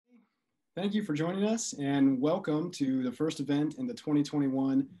Thank you for joining us and welcome to the first event in the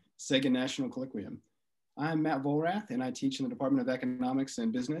 2021 Sagan National Colloquium. I'm Matt Volrath and I teach in the Department of Economics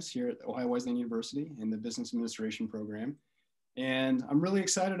and Business here at Ohio Wesleyan University in the Business Administration program. And I'm really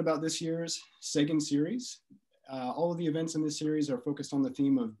excited about this year's Sagan series. All of the events in this series are focused on the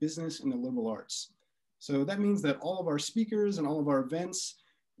theme of business and the liberal arts. So that means that all of our speakers and all of our events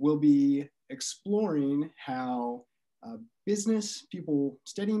will be exploring how business, people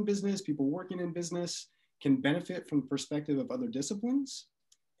studying business, people working in business can benefit from the perspective of other disciplines,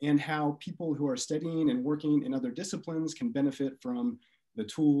 and how people who are studying and working in other disciplines can benefit from the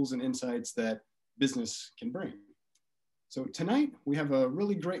tools and insights that business can bring. So tonight we have a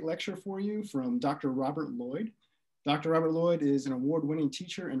really great lecture for you from Dr. Robert Lloyd. Dr. Robert Lloyd is an award-winning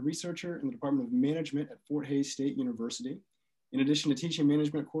teacher and researcher in the Department of Management at Fort Hays State University. In addition to teaching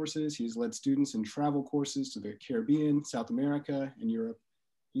management courses, he's led students in travel courses to the Caribbean, South America, and Europe.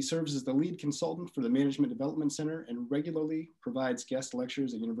 He serves as the lead consultant for the Management Development Center and regularly provides guest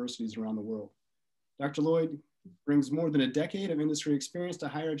lectures at universities around the world. Dr. Lloyd brings more than a decade of industry experience to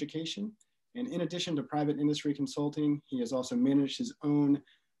higher education. And in addition to private industry consulting, he has also managed his own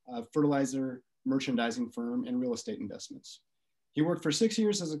fertilizer merchandising firm and real estate investments. He worked for 6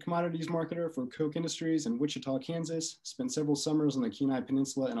 years as a commodities marketer for Koch Industries in Wichita, Kansas, spent several summers on the Kenai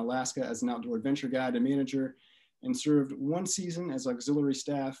Peninsula in Alaska as an outdoor adventure guide and manager, and served one season as auxiliary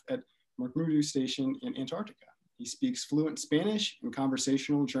staff at McMurdo Station in Antarctica. He speaks fluent Spanish and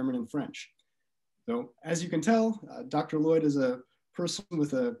conversational German and French. So as you can tell, Dr. Lloyd is a person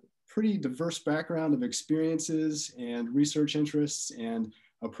with a pretty diverse background of experiences and research interests and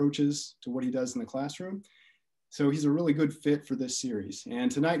approaches to what he does in the classroom. So he's a really good fit for this series. And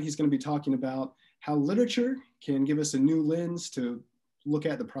tonight he's going to be talking about how literature can give us a new lens to look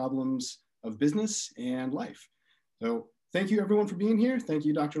at the problems of business and life. So thank you everyone for being here. Thank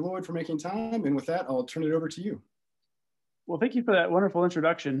you, Dr. Lloyd, for making time. And with that, I'll turn it over to you. Well, thank you for that wonderful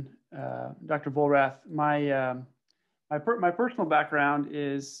introduction, Dr. Volrath. My personal background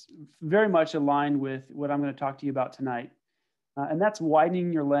is very much aligned with what I'm going to talk to you about tonight. And that's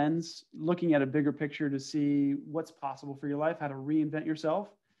widening your lens, looking at a bigger picture to see what's possible for your life, how to reinvent yourself.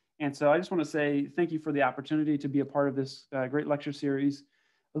 And so I just want to say thank you for the opportunity to be a part of this great lecture series.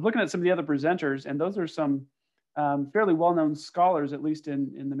 I was looking at some of the other presenters, and those are some fairly well-known scholars, at least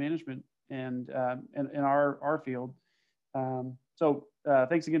in the management and in our field. So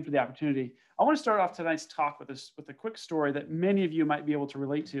thanks again for the opportunity. I want to start off tonight's talk with a quick story that many of you might be able to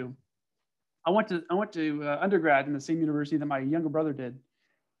relate to. I went to undergrad in the same university that my younger brother did.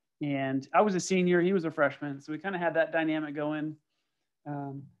 And I was a senior, he was a freshman. So we kind of had that dynamic going.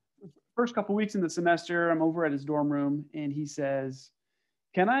 First couple of weeks in the semester, I'm over at his dorm room and he says,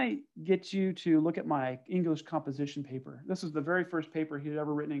 "Can I get you to look at my English composition paper?" This was the very first paper he'd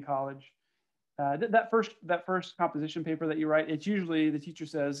ever written in college. That first composition paper that you write, it's usually the teacher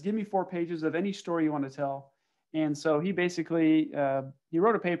says, "Give me 4 pages of any story you want to tell." And so he basically, he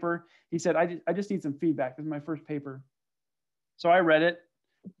wrote a paper. He said, I just need some feedback. This is my first paper. So I read it,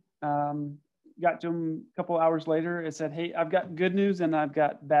 got to him a couple hours later. It said, "Hey, I've got good news and I've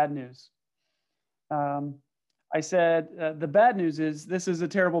got bad news." I said, "The bad news is this is a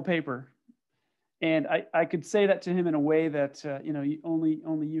terrible paper." And I could say that to him in a way that,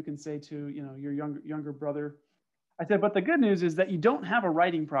 only you can say to, your younger brother. I said, "But the good news is that you don't have a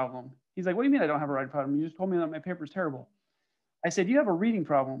writing problem." He's like, "What do you mean I don't have a writing problem? You just told me that my paper is terrible." I said, "You have a reading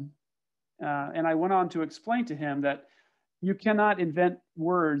problem." And I went on to explain to him that you cannot invent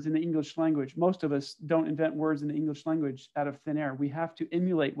words in the English language. Most of us don't invent words in the English language out of thin air. We have to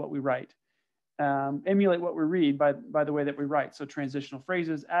emulate what we write, emulate what we read by the way that we write. So transitional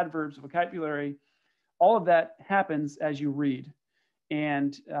phrases, adverbs, vocabulary, all of that happens as you read.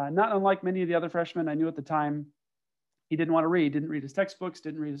 And not unlike many of the other freshmen I knew at the time, he didn't want to read, didn't read his textbooks,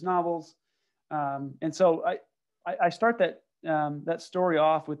 didn't read his novels. And so I start that story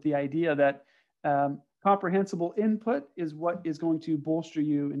off with the idea that comprehensible input is what is going to bolster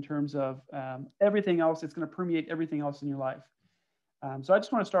you in terms of everything else. It's going to permeate everything else in your life. So I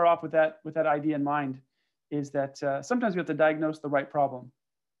just want to start off with that idea in mind, is that sometimes we have to diagnose the right problem.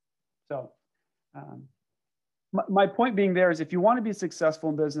 So my point being there is, if you want to be successful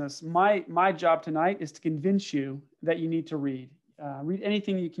in business, my job tonight is to convince you that you need to read. Read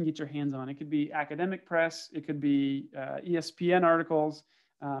anything you can get your hands on. It could be academic press. It could be ESPN articles.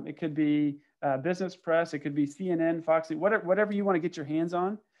 It could be business press. It could be CNN, Fox, whatever you want to get your hands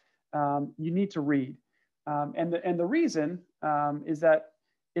on. You need to read. And the reason is that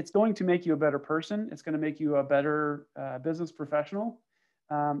it's going to make you a better person. It's going to make you a better business professional.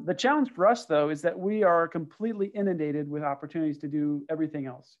 The challenge for us, though, is that we are completely inundated with opportunities to do everything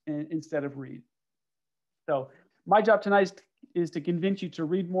else instead of read. So my job tonight is to convince you to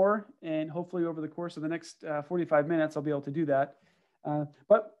read more, and hopefully over the course of the next 45 minutes, I'll be able to do that.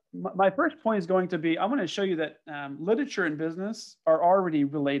 But my first point is going to be, I want to show you that literature and business are already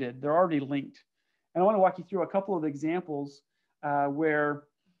related. They're already linked. And I want to walk you through a couple of examples where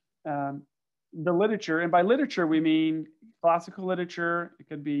the literature, and by literature, we mean classical literature. It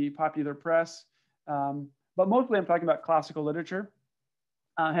could be popular press, but mostly I'm talking about classical literature,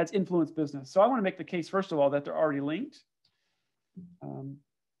 has influenced business. So I want to make the case, first of all, that they're already linked.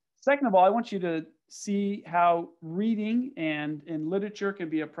 Second of all, I want you to see how reading and literature can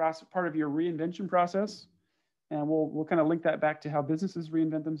be a part of your reinvention process. And we'll kind of link that back to how businesses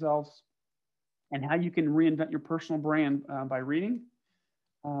reinvent themselves and how you can reinvent your personal brand by reading.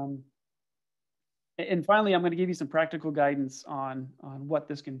 And finally, I'm going to give you some practical guidance on what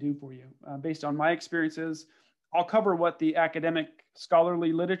this can do for you. Based on my experiences, I'll cover what the academic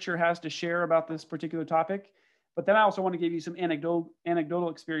scholarly literature has to share about this particular topic. But then I also want to give you some anecdotal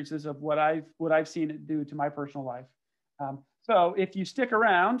experiences of what I've seen it do to my personal life. So if you stick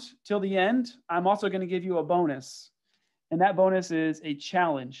around till the end, I'm also going to give you a bonus. And that bonus is a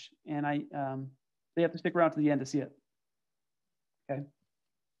challenge. And they have to stick around to the end to see it. Okay.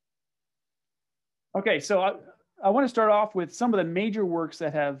 Okay, so I want to start off with some of the major works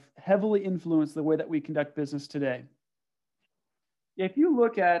that have heavily influenced the way that we conduct business today. If you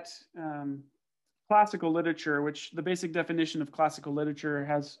look at classical literature, which the basic definition of classical literature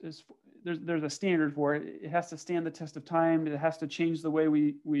there's a standard for it. It has to stand the test of time. It has to change the way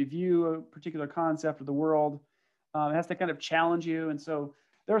we view a particular concept of the world. It has to kind of challenge you. And so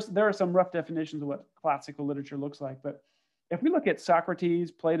there are some rough definitions of what classical literature looks like. But if we look at Socrates,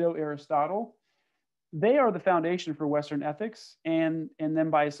 Plato, Aristotle, they are the foundation for Western ethics, and then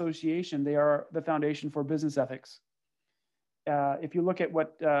by association, they are the foundation for business ethics. If you look at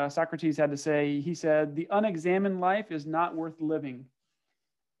what Socrates had to say, he said, "The unexamined life is not worth living."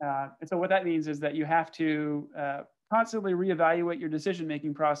 And so what that means is that you have to constantly reevaluate your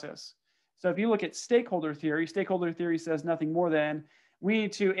decision-making process. So if you look at stakeholder theory says nothing more than we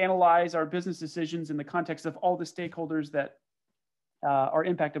need to analyze our business decisions in the context of all the stakeholders that are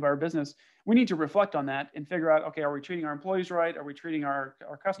impacted by our business. We need to reflect on that and figure out, okay, are we treating our employees right? Are we treating our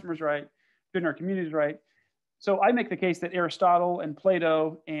customers right? Treating our communities right? So I make the case that Aristotle and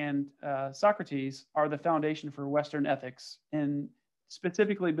Plato and Socrates are the foundation for Western ethics, and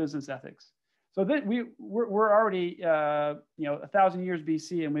specifically business ethics. So that we're already 1,000 years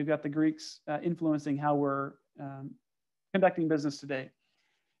BC, and we've got the Greeks influencing how we're conducting business today.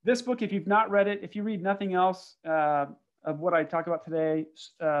 This book, if you've not read it, if you read nothing else of what I talk about today,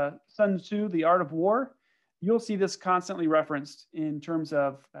 Sun Tzu, The Art of War, you'll see this constantly referenced in terms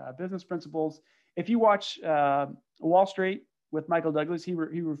of business principles. If you watch Wall Street with Michael Douglas, he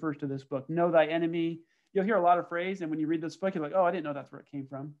refers to this book, Know Thy Enemy. You'll hear a lot of phrase, and when you read this book, you're like, oh, I didn't know that's where it came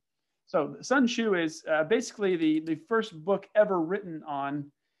from. So Sun Tzu is basically the first book ever written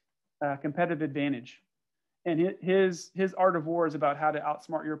on competitive advantage. And his Art of War is about how to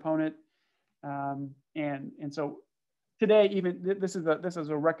outsmart your opponent. And so today, even this is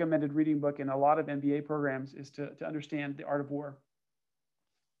a recommended reading book in a lot of MBA programs, is to understand the Art of War.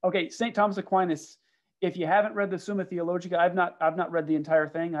 Okay, St. Thomas Aquinas. If you haven't read the Summa Theologica, I've not read the entire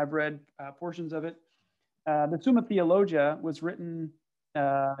thing. I've read portions of it. The Summa Theologia was written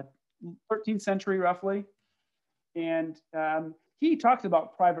 13th century roughly, and he talks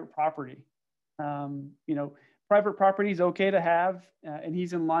about private property. Private property is okay to have, and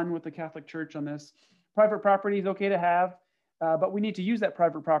he's in line with the Catholic Church on this. Private property is okay to have, but we need to use that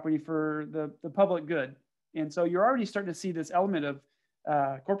private property for the public good. And so you're already starting to see this element of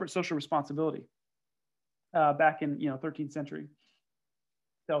corporate social responsibility back in 13th century.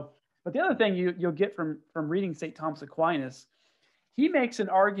 So, but the other thing you'll get from reading St. Thomas Aquinas, he makes an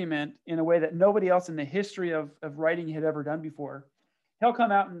argument in a way that nobody else in the history of writing had ever done before. He'll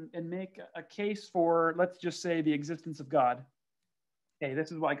come out and make a case for, let's just say, the existence of God. Okay,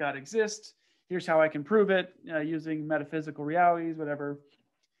 this is why God exists. Here's how I can prove it using metaphysical realities, whatever.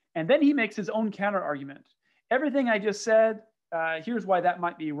 And then he makes his own counter argument. Everything I just said, here's why that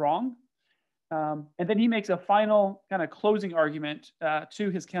might be wrong. And then he makes a final kind of closing argument to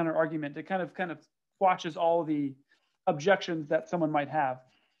his counter argument that kind of quashes all the objections that someone might have.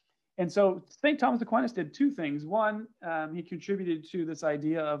 And so St. Thomas Aquinas did two things. One, he contributed to this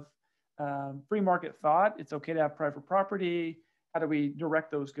idea of free market thought. It's okay to have private property. How do we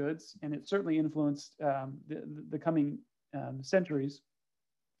direct those goods? And it certainly influenced the coming centuries.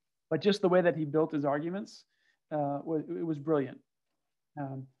 But just the way that he built his arguments, it was brilliant.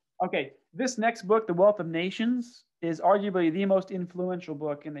 Um, okay, this next book, The Wealth of Nations, is arguably the most influential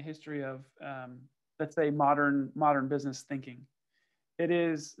book in the history of, let's say, modern business thinking. It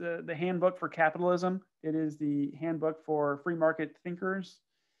is the handbook for capitalism. It is the handbook for free market thinkers.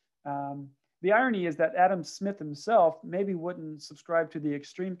 Um, the irony is that Adam Smith himself maybe wouldn't subscribe to the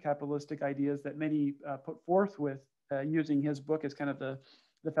extreme capitalistic ideas that many put forth with using his book as kind of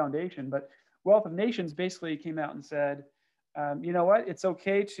the foundation. But Wealth of Nations basically came out and said, you know what? It's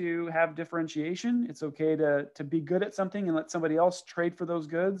okay to have differentiation. It's okay to be good at something and let somebody else trade for those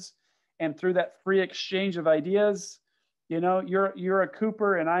goods. And through that free exchange of ideas, you know, you're a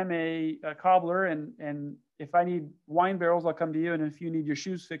cooper and I'm a cobbler, and if I need wine barrels, I'll come to you, and if you need your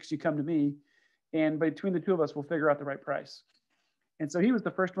shoes fixed, you come to me, and between the two of us, we'll figure out the right price. And so he was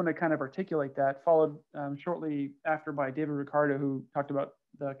the first one to kind of articulate that, followed shortly after by David Ricardo, who talked about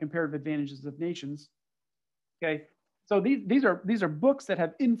the comparative advantages of nations. Okay, so these are books that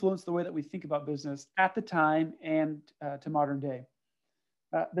have influenced the way that we think about business at the time and to modern day.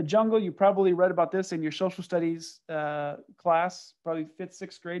 The Jungle, you probably read about this in your social studies class, probably 5th,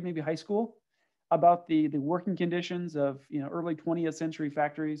 6th grade, maybe high school, about the working conditions of early 20th century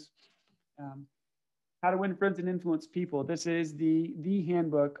factories. How to Win Friends and Influence People. This is the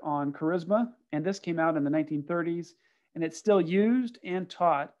handbook on charisma, and this came out in the 1930s, and it's still used and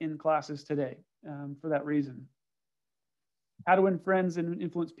taught in classes today for that reason. How to Win Friends and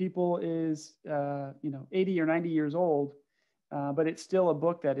Influence People is 80 or 90 years old, but it's still a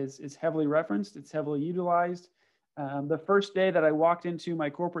book that is heavily referenced. It's heavily utilized. The first day that I walked into my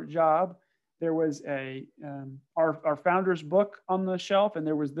corporate job, there was our founder's book on the shelf, and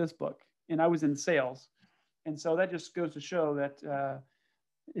there was this book, and I was in sales. And so that just goes to show that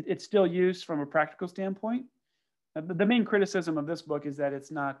it's still used from a practical standpoint. The main criticism of this book is that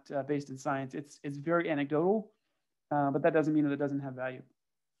it's not based in science. It's very anecdotal, but that doesn't mean that it doesn't have value.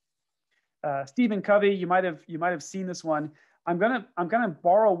 Stephen Covey, you might have seen this one. I'm gonna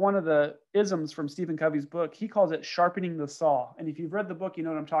borrow one of the isms from Stephen Covey's book. He calls it sharpening the saw. And if you've read the book, you know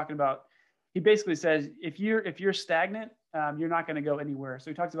what I'm talking about. He basically says if you're stagnant, you're not going to go anywhere.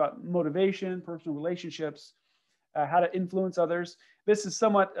 So he talks about motivation, personal relationships, how to influence others. This is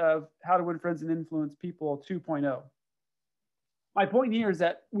somewhat of How to Win Friends and Influence People 2.0. My point here is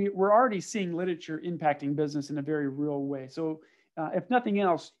that we're already seeing literature impacting business in a very real way. So if nothing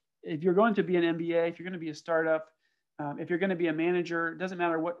else, if you're going to be an MBA, if you're going to be a startup, if you're going to be a manager, it doesn't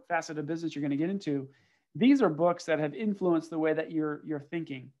matter what facet of business you're going to get into. These are books that have influenced the way that you're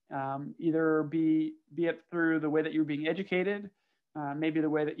thinking, either be it through the way that you're being educated, maybe the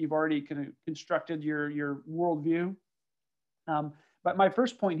way that you've already kind of constructed your worldview. But my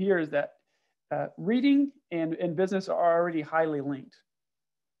first point here is that reading and business are already highly linked.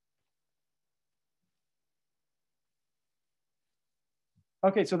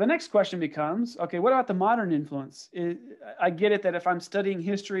 Okay, so the next question becomes, okay, what about the modern influence? I get it that if I'm studying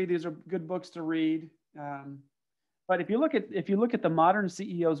history, these are good books to read. But if you look at the modern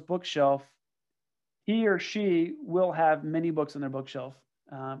CEO's bookshelf, he or she will have many books on their bookshelf.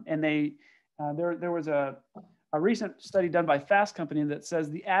 And there was a recent study done by Fast Company that says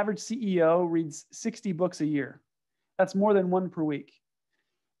the average CEO reads 60 books a year. That's more than one per week.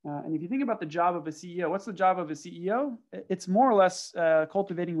 And if you think about the job of a CEO, what's the job of a CEO? It's more or less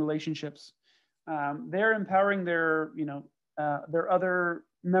cultivating relationships. They're empowering their other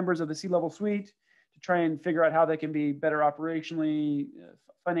members of the C-level suite to try and figure out how they can be better operationally,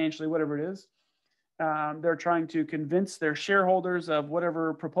 financially, whatever it is. They're trying to convince their shareholders of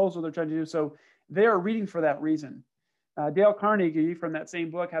whatever proposal they're trying to do. So they are reading for that reason. Dale Carnegie, from that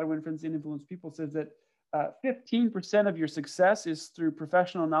same book, How to Win Friends and Influence People, says that 15% of your success is through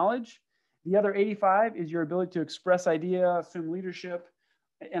professional knowledge. The other 85 is your ability to express idea, assume leadership,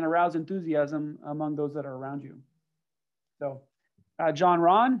 and arouse enthusiasm among those that are around you. So John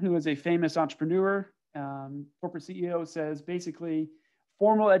Ron, who is a famous entrepreneur, corporate CEO, says basically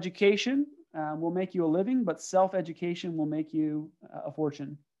formal education will make you a living, but self-education will make you a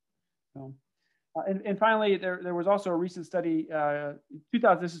fortune. So, and finally, there was also a recent study,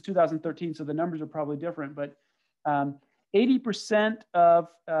 this is 2013, so the numbers are probably different, but 80% of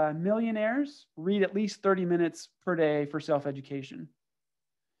millionaires read at least 30 minutes per day for self-education.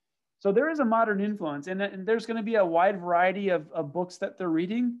 So there is a modern influence, and there's going to be a wide variety of books that they're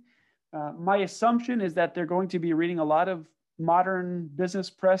reading. My assumption is that they're going to be reading a lot of modern business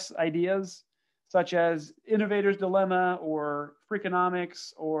press ideas, such as Innovator's Dilemma or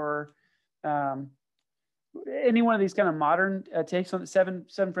Freakonomics or any one of these kind of modern takes on seven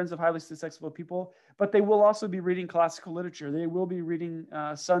Friends of Highly Successful People. But they will also be reading classical literature. They will be reading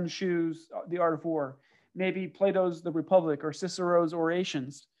Sun Tzu's The Art of War. maybe Plato's The Republic or Cicero's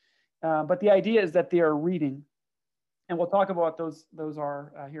Orations. But the idea is that they are reading. And we'll talk about those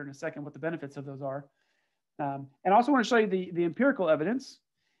are here in a second, what the benefits of those are. And I also want to show you the empirical evidence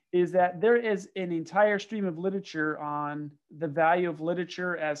is that there is an entire stream of literature on the value of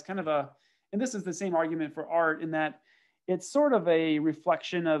literature as kind of and this is the same argument for art in that it's sort of a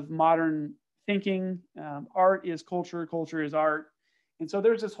reflection of modern thinking. Art is culture, culture is art. And so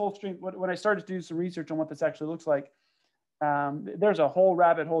there's this whole stream. When I started to do some research on what this actually looks like, there's a whole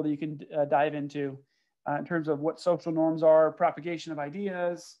rabbit hole that you can dive into in terms of what social norms are, propagation of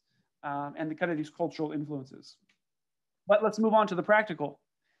ideas, and the kind of these cultural influences. But let's move on to the practical.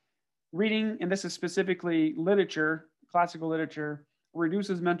 Reading, and this is specifically literature, classical literature,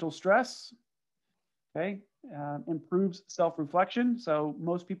 reduces mental stress, okay, improves self-reflection. So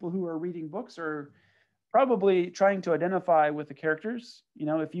most people who are reading books are probably trying to identify with the characters. You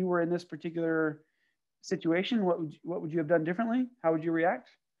know, if you were in this particular situation, what would you have done differently? How would you react?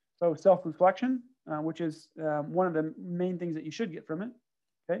 So self-reflection, which is one of the main things that you should get from it,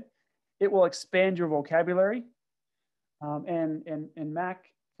 okay? It will expand your vocabulary. And Mac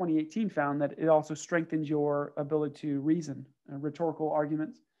 2018 found that it also strengthens your ability to reason, rhetorical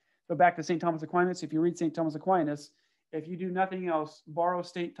arguments. So back to St. Thomas Aquinas, if you read St. Thomas Aquinas, if you do nothing else, borrow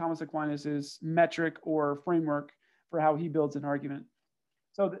St. Thomas Aquinas's metric or framework for how he builds an argument.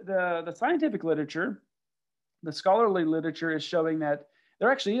 So the scientific literature, the scholarly literature is showing that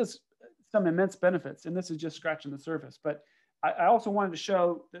there actually is some immense benefits, and this is just scratching the surface. But I also wanted to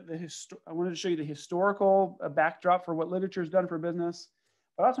show I wanted to show you the historical backdrop for what literature has done for business.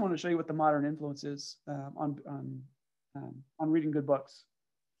 But I also want to show you what the modern influence is on reading good books.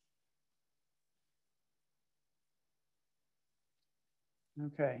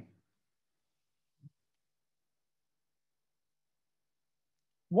 Okay.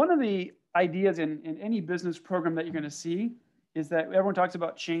 One of the ideas in any business program that you're going to see is that everyone talks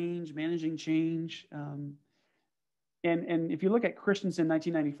about change, managing change. And if you look at Christensen in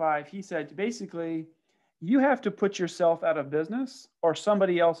 1995, he said, basically, you have to put yourself out of business or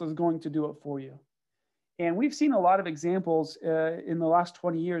somebody else is going to do it for you. And we've seen a lot of examples in the last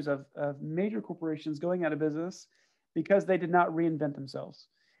 20 years of major corporations going out of business because they did not reinvent themselves.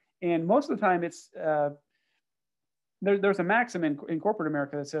 And most of the time it's, there's a maxim in corporate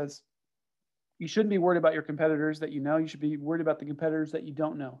America that says, you shouldn't be worried about your competitors that you know, you should be worried about the competitors that you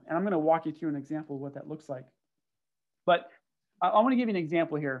don't know. And I'm going to walk you through an example of what that looks like. But I want to give you an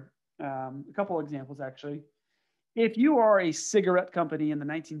example here. A couple of examples, actually. If you are a cigarette company in the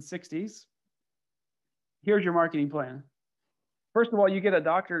 1960s, here's your marketing plan. First of all, you get a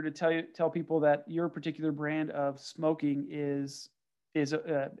doctor to tell people that your particular brand of smoking is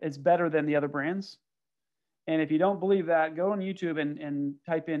better than the other brands. And if you don't believe that, go on YouTube and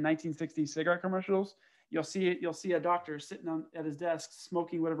type in 1960s cigarette commercials. You'll see a doctor sitting at his desk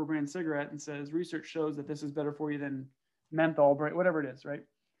smoking whatever brand cigarette and says, research shows that this is better for you than menthol, whatever it is, right?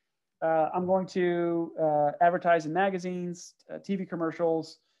 I'm going to advertise in magazines, TV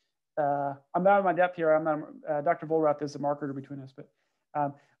commercials. I'm out of my depth here. I'm not, Dr. Vollrath is the marketer between us.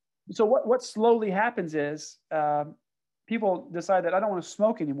 But so what slowly happens is people decide that I don't want to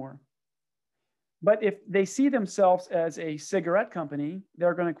smoke anymore. But if they see themselves as a cigarette company,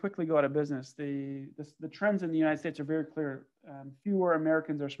 they're going to quickly go out of business. The trends in the United States are very clear. Fewer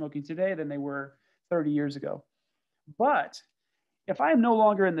Americans are smoking today than they were 30 years ago. But if I'm no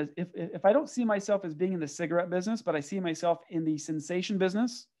longer in the, if I don't see myself as being in the cigarette business, but I see myself in the sensation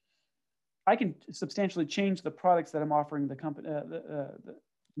business, I can substantially change the products that I'm offering the company, the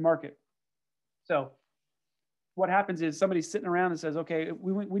market. So what happens is somebody's sitting around and says, okay,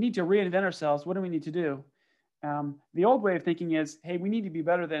 we need to reinvent ourselves. What do we need to do? The old way of thinking is, hey, we need to be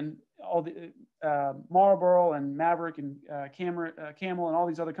better than all the Marlboro and Maverick and Camel and all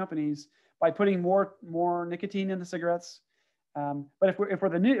these other companies by putting more nicotine in the cigarettes. But if we're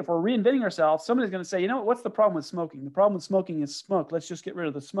reinventing ourselves, somebody's going to say, you know, what's the problem with smoking? The problem with smoking is smoke. Let's just get rid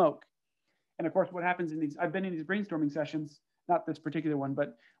of the smoke. And of course, what happens in these, I've been in these brainstorming sessions, not this particular one,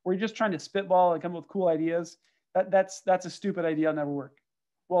 but where you're just trying to spitball and come up with cool ideas. That's a stupid idea. It'll never work.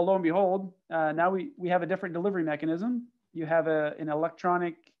 Well, lo and behold, now we have a different delivery mechanism. You have an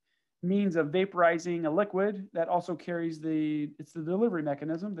electronic means of vaporizing a liquid that also carries it's the delivery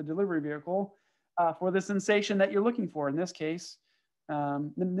mechanism, the delivery vehicle for the sensation that you're looking for. In this case,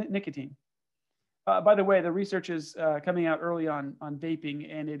 nicotine. By the way, the research is coming out early on vaping,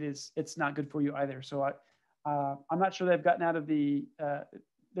 and it's not good for you either. So I'm not sure they've gotten out of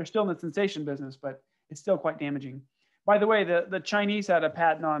they're still in the sensation business, but it's still quite damaging. By the way, the Chinese had a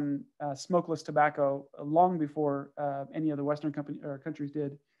patent on smokeless tobacco long before any of the Western countries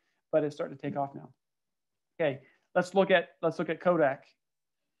did, but it's starting to take off now. Okay, let's look at Kodak.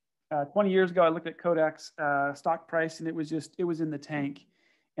 20 years ago, I looked at Kodak's stock price, and it was in the tank.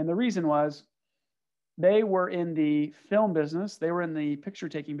 And the reason was they were in the film business, they were in the picture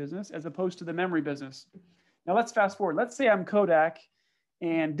taking business, as opposed to the memory business. Now let's fast forward. Let's say I'm Kodak,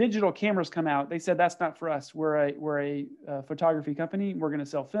 and digital cameras come out. They said that's not for us. We're a photography company. We're going to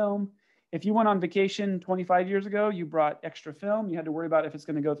sell film. If you went on vacation 25 years ago, you brought extra film. You had to worry about if it's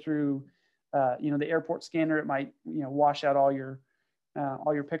going to go through, the airport scanner. It might, wash out all your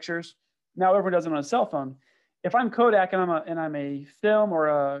pictures. Now everyone does it on a cell phone. If I'm Kodak and I'm a film or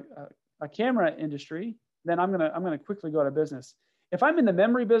a camera industry, then I'm gonna quickly go out of business. If I'm in the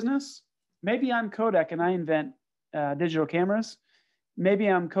memory business, maybe I'm Kodak and I invent digital cameras. Maybe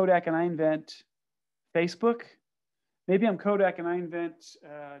I'm Kodak and I invent Facebook. Maybe I'm Kodak and I invent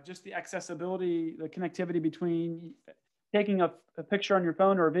just the accessibility, the connectivity between taking a picture on your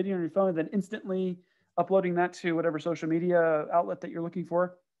phone or a video on your phone and then instantly uploading that to whatever social media outlet that you're looking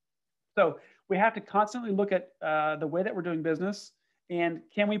for. So we have to constantly look at the way that we're doing business, and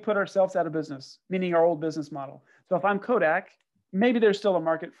can we put ourselves out of business, meaning our old business model. So if I'm Kodak, maybe there's still a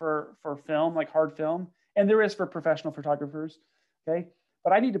market for film, like hard film, and there is for professional photographers, okay?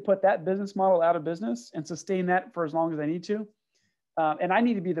 But I need to put that business model out of business and sustain that for as long as I need to. And I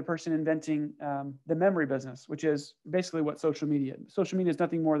need to be the person inventing the memory business, which is basically what social media is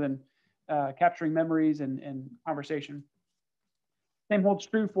nothing more than capturing memories and conversation. Same holds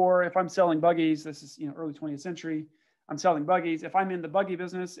true for if I'm selling buggies. This is early 20th century. I'm selling buggies. If I'm in the buggy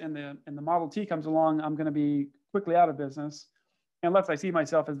business and the Model T comes along, I'm going to be quickly out of business. Unless I see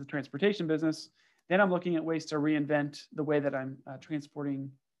myself as the transportation business, then I'm looking at ways to reinvent the way that I'm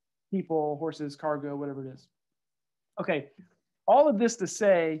transporting people, horses, cargo, whatever it is. Okay, all of this to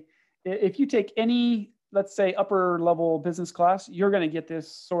say, if you take any, let's say, upper level business class, you're going to get this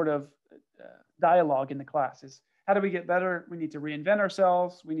sort of dialogue in the classes. How do we get better? We need to reinvent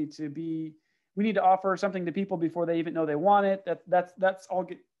ourselves. We need to offer something to people before they even know they want it. That's all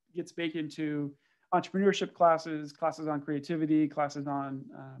gets baked into entrepreneurship classes on creativity, classes on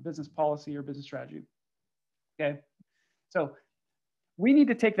business policy or business strategy. Okay, so we need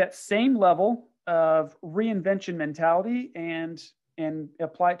to take that same level of reinvention mentality and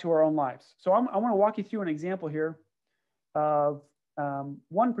apply it to our own lives. So I want to walk you through an example here of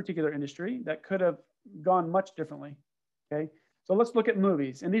one particular industry that could have gone much differently. Okay, so let's look at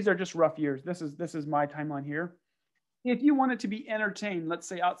movies, and these are just rough years. This is my timeline here. If you wanted to be entertained, let's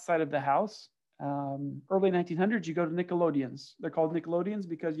say outside of the house, early 1900s, you go to Nickelodeons. They're called Nickelodeons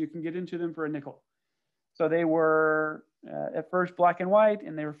because you can get into them for a nickel. So they were at first black and white,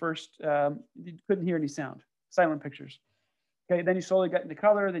 and they were first, you couldn't hear any sound, silent pictures. Okay, then you slowly got into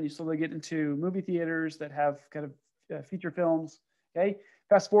color, then you slowly get into movie theaters that have kind of feature films. Okay,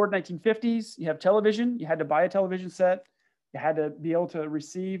 fast forward 1950s, you have television. You had to buy a television set. You had to be able to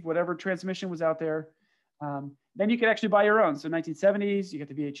receive whatever transmission was out there. Then you could actually buy your own. So 1970s, you get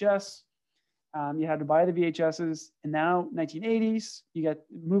the VHS. You had to buy the VHSs. And now 1980s, you get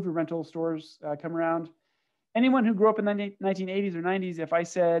movie rental stores come around. Anyone who grew up in the 1980s or 90s, if I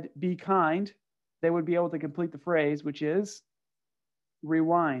said, be kind, they would be able to complete the phrase, which is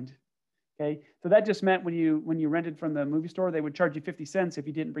rewind. Okay, so that just meant when you rented from the movie store, they would charge you 50 cents if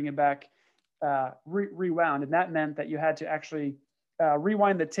you didn't bring it back rewound. And that meant that you had to actually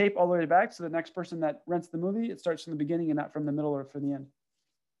rewind the tape all the way back. So the next person that rents the movie, it starts from the beginning and not from the middle or from the end.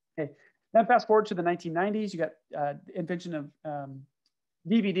 Okay, then fast forward to the 1990s, you got the invention of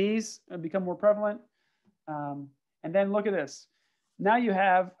DVDs become more prevalent. And then look at this. Now you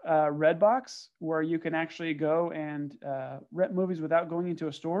have Redbox, where you can actually go and rent movies without going into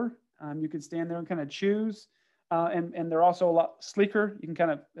a store. You can stand there and kind of choose. And they're also a lot sleeker. You can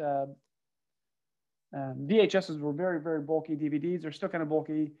kind of, VHSs were very, very bulky. DVDs are still kind of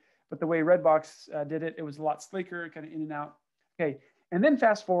bulky. But the way Redbox did it, it was a lot sleeker, kind of in and out. Okay, and then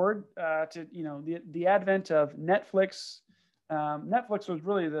fast forward to the advent of Netflix. Netflix was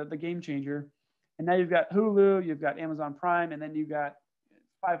really the game changer. And now you've got Hulu, you've got Amazon Prime, and then you've got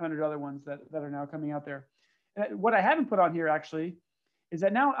 500 other ones that are now coming out there. And what I haven't put on here actually is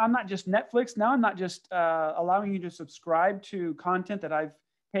that now I'm not just Netflix. Now I'm not just allowing you to subscribe to content that I've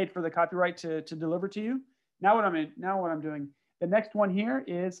paid for the copyright to deliver to you. Now what I'm doing, the next one here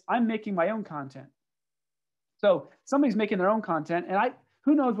is I'm making my own content. So somebody's making their own content, and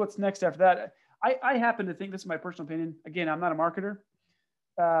who knows what's next after that. I happen to think, this is my personal opinion. Again, I'm not a marketer.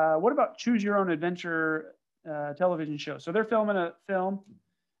 What about choose your own adventure television show? So they're filming a film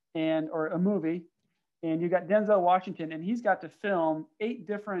or a movie, and you got Denzel Washington, and he's got to film 8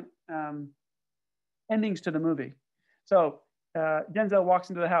 different endings to the movie. So Denzel walks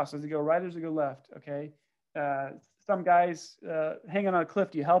into the house. Does he go right or does he go left? Okay. some guys hanging on a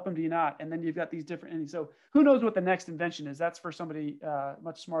cliff. Do you help them? Do you not? And then you've got these different. And so who knows what the next invention is? That's for somebody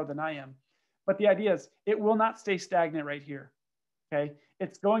much smarter than I am. But the idea is it will not stay stagnant right here. Okay,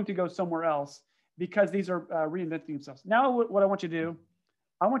 it's going to go somewhere else because these are reinventing themselves. Now, what I want you to do,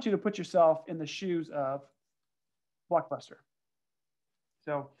 I want you to put yourself in the shoes of Blockbuster.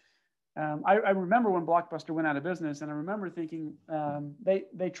 So I remember when Blockbuster went out of business, and I remember thinking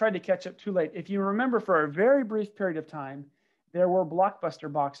they tried to catch up too late. If you remember, for a very brief period of time, there were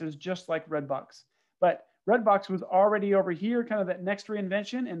Blockbuster boxes just like Redbox, but Redbox was already over here, kind of that next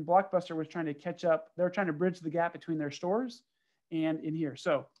reinvention, and Blockbuster was trying to catch up. They were trying to bridge the gap between their stores and in here.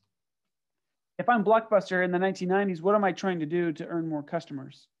 So if I'm Blockbuster in the 1990s, what am I trying to do to earn more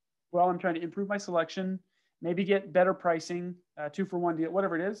customers? Well, I'm trying to improve my selection, maybe get better pricing, 2-for-1 deal,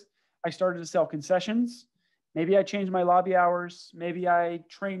 whatever it is. I started to sell concessions. Maybe I changed my lobby hours. Maybe I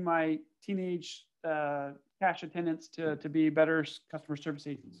trained my teenage cash attendants to be better customer service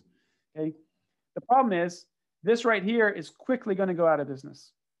agents. Okay. The problem is this right here is quickly going to go out of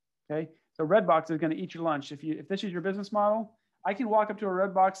business. Okay. So Redbox is going to eat your lunch. If this is your business model, I can walk up to a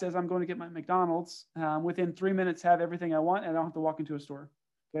Redbox as I'm going to get my McDonald's. Within 3 minutes, have everything I want, and I don't have to walk into a store.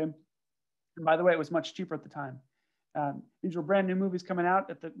 Okay. And by the way, it was much cheaper at the time. These were brand new movies coming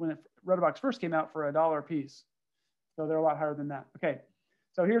out when Redbox first came out for $1 a piece. So they're a lot higher than that. Okay.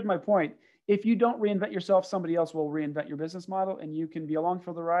 So here's my point. If you don't reinvent yourself, somebody else will reinvent your business model, and you can be along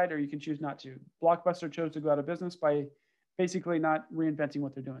for the ride, or you can choose not to. Blockbuster chose to go out of business by basically not reinventing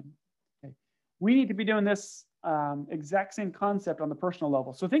what they're doing. Okay. We need to be doing this exact same concept on the personal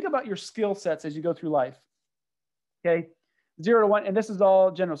level. So think about your skill sets as you go through life. Okay. 0 to 1, and this is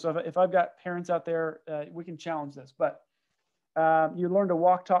all general. So if I've got parents out there, we can challenge this. But you learn to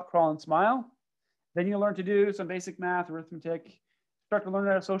walk, talk, crawl, and smile. Then you learn to do some basic math, arithmetic. Start to learn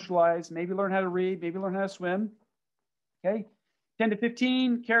how to socialize. Maybe learn how to read. Maybe learn how to swim. Okay. 10 to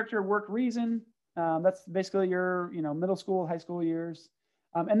 15, character, work, reason. That's basically your middle school, high school years.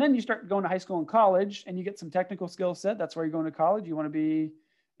 And then you start going to high school and college, and you get some technical skill set. That's where you're going to college. You want to be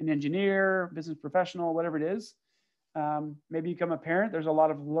an engineer, business professional, whatever it is. Maybe you become a parent. There's a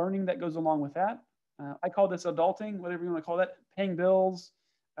lot of learning that goes along with that. I call this adulting, whatever you want to call that, paying bills,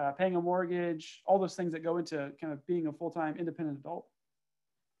 paying a mortgage, all those things that go into kind of being a full-time independent adult.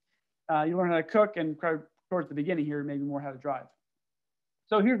 You learn how to cook, and towards the beginning here, maybe more how to drive.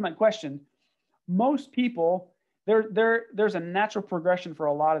 So here's my question. Most people, there's a natural progression for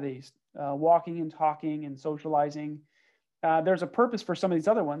a lot of these, walking and talking and socializing. There's a purpose for some of these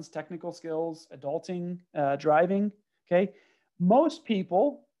other ones, technical skills, adulting, driving, okay? Most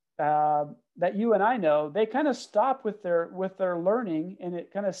people that you and I know, they kind of stop with their learning, and it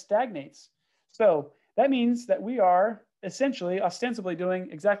kind of stagnates. So that means that we are essentially, ostensibly doing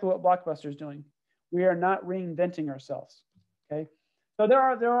exactly what Blockbuster is doing. We are not reinventing ourselves, okay? So there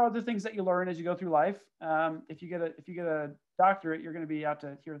are other things that you learn as you go through life. If you get a doctorate, you're going to be out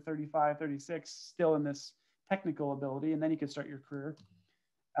to here 35, 36, still in this technical ability, and then you can start your career.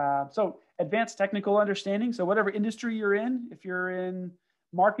 So advanced technical understanding. So whatever industry you're in, if you're in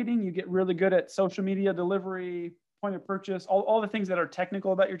marketing, you get really good at social media delivery, point of purchase, all the things that are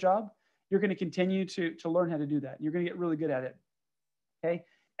technical about your job. You're going to continue to learn how to do that. You're going to get really good at it. Okay.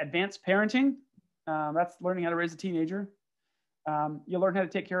 Advanced parenting. That's learning how to raise a teenager. You learn how to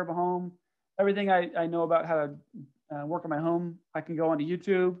take care of a home. Everything I know about how to work on my home, I can go onto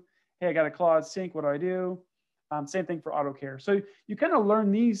YouTube. Hey, I got a clogged sink. What do I do? Same thing for auto care. So you kind of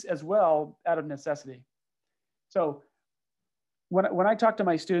learn these as well out of necessity. So when I talk to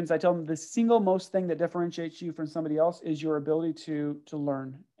my students, I tell them the single most thing that differentiates you from somebody else is your ability to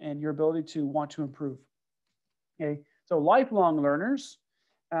learn and your ability to want to improve. Okay. So lifelong learners,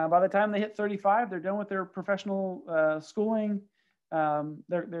 by the time they hit 35, they're done with their professional schooling.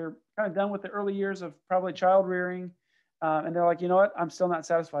 They're kind of done with the early years of probably child rearing. And they're like, you know what? I'm still not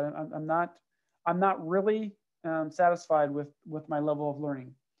satisfied. I'm not really satisfied with my level of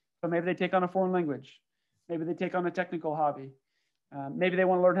learning. So maybe they take on a foreign language. Maybe they take on a technical hobby. Maybe they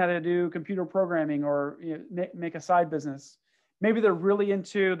want to learn how to do computer programming or make a side business. Maybe they're really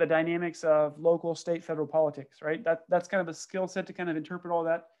into the dynamics of local, state, federal politics, right? That's kind of a skill set to kind of interpret all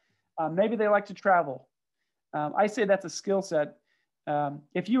that. Maybe they like to travel. I say that's a skill set.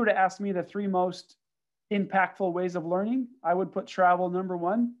 If you were to ask me the 3 most impactful ways of learning, I would put travel number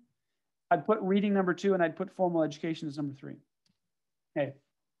 1. I'd put reading number 2, and I'd put formal education as number 3. Okay.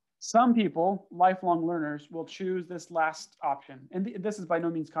 Some people, lifelong learners, will choose this last option. And this is by no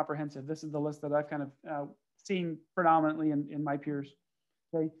means comprehensive. This is the list that I've kind of seen predominantly in my peers.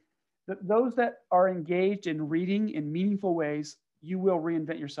 Okay. Those that are engaged in reading in meaningful ways, you will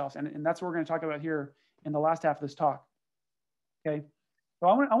reinvent yourself. And that's what we're going to talk about here in the last half of this talk. Okay, so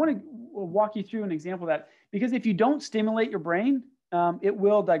I want to walk you through an example of that, because if you don't stimulate your brain, it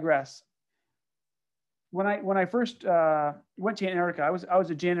will digress. When I first went to Antarctica, I was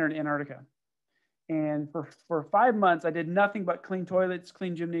a janitor in Antarctica, and for 5 months I did nothing but clean toilets,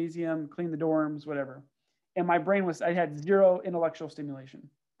 clean gymnasium, clean the dorms, whatever. And my brain I had zero intellectual stimulation,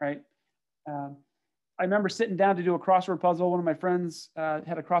 right? I remember sitting down to do a crossword puzzle. One of my friends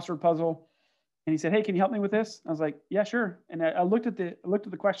had a crossword puzzle, and he said, "Hey, can you help me with this?" I was like, "Yeah, sure." And I looked at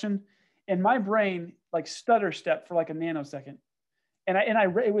the question, and my brain like stutter stepped for like a nanosecond, and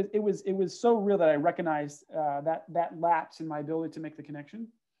it was so real that I recognized that lapse in my ability to make the connection.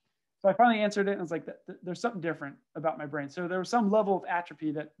 So I finally answered it, and I was like, "There's something different about my brain." So there was some level of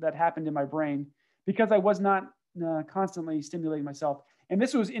atrophy that happened in my brain because I was not constantly stimulating myself. And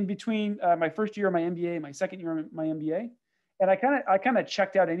this was in between my first year of my MBA and my second year of my MBA. And I kind of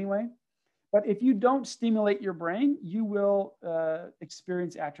checked out anyway. But if you don't stimulate your brain, you will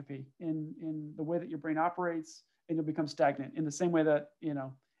experience atrophy in the way that your brain operates, and you'll become stagnant in the same way that,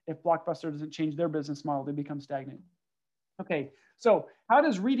 if Blockbuster doesn't change their business model, they become stagnant. Okay, so how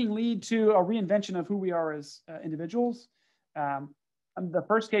does reading lead to a reinvention of who we are as individuals? The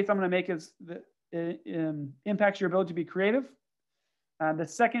first case I'm going to make is that it impacts your ability to be creative. The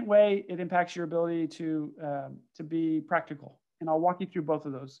second way it impacts your ability to be practical. And I'll walk you through both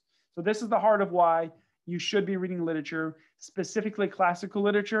of those. So this is the heart of why you should be reading literature, specifically classical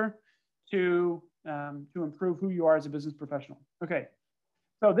literature, to improve who you are as a business professional. Okay,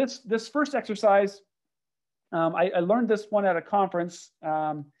 so this first exercise, I learned this one at a conference.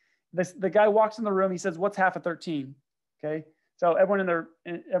 The guy walks in the room, he says, "What's half of 13?" Okay, so everyone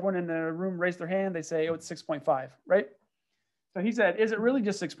in the room raised their hand. They say, "Oh, it's 6.5," right? So he said, "Is it really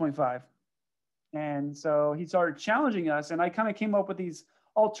just 6.5?" And so he started challenging us, and I kind of came up with these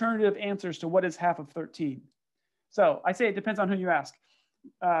alternative answers to what is half of 13. So I say it depends on who you ask.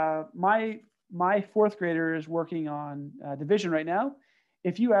 My fourth grader is working on division right now.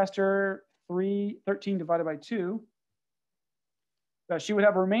 If you asked her 13 divided by 2, she would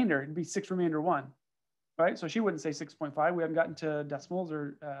have a remainder. It'd be 6 remainder 1, right? So she wouldn't say 6.5. We haven't gotten to decimals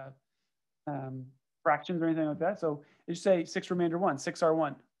or fractions or anything like that. So you say 6 remainder 1,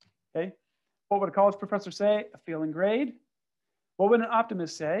 6R1. Okay. What would a college professor say? A failing grade. What would an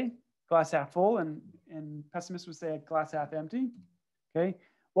optimist say? Glass half full, and pessimist would say a glass half empty. Okay.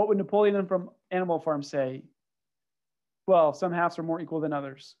 What would Napoleon from Animal Farm say? Well, some halves are more equal than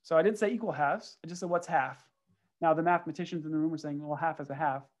others. So I didn't say equal halves. I just said what's half. Now the mathematicians in the room were saying, well, half is a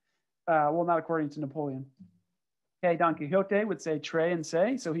half. Well, not according to Napoleon. Okay, Don Quixote would say tre and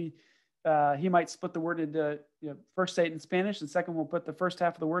se. So he might split the word into, first say it in Spanish, and second we'll put the first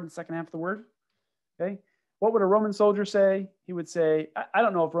half of the word and second half of the word. Okay. What would a Roman soldier say? He would say, I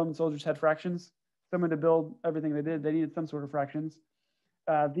don't know if Roman soldiers had fractions. Someone to build everything they did, they needed some sort of fractions.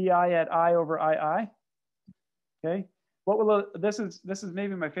 VI at I over II. Okay. This is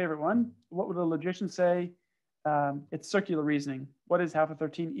maybe my favorite one. What would a logician say? It's circular reasoning. What is half of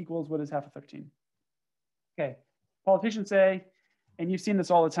 13 equals what is half of 13? Okay. Politicians say, and you've seen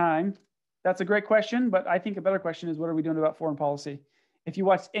this all the time, that's a great question, but I think a better question is, what are we doing about foreign policy? If you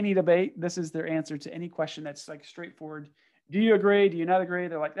watch any debate, this is their answer to any question that's like straightforward. Do you agree? Do you not agree?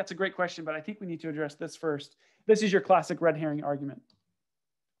 They're like, that's a great question, but I think we need to address this first. This is your classic red herring argument.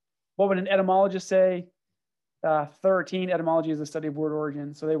 What would an etymologist say? 13, etymology is the study of word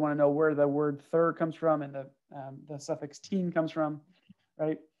origin. So they want to know where the word thir comes from and the suffix teen comes from,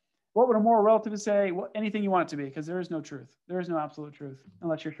 right? What would a moral relativist say? Well, anything you want it to be, because there is no truth. There is no absolute truth,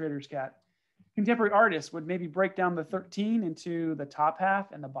 unless you're Schrader's cat. Contemporary artists would maybe break down the 13 into the top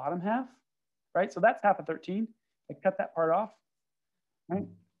half and the bottom half, right? So that's half of 13. I cut that part off, right?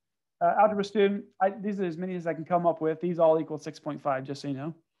 Algebra student, these are as many as I can come up with. These all equal 6.5, just so you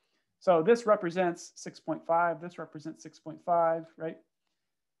know. So this represents 6.5. This represents 6.5, right?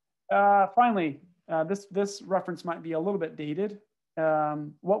 Finally, this reference might be a little bit dated.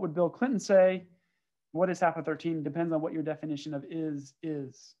 What would Bill Clinton say? What is half of 13? Depends on what your definition of is.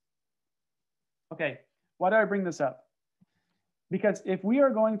 Okay, why do I bring this up? Because if we are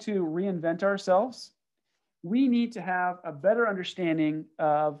going to reinvent ourselves, we need to have a better understanding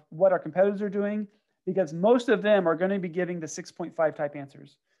of what our competitors are doing, because most of them are going to be giving the 6.5 type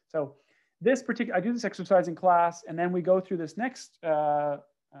answers. So I do this exercise in class, and then we go through this next part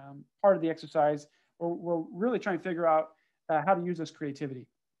of the exercise where we're really trying to figure out how to use this creativity.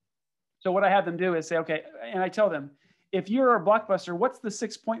 So what I have them do is say, okay, and I tell them, if you're a Blockbuster, what's the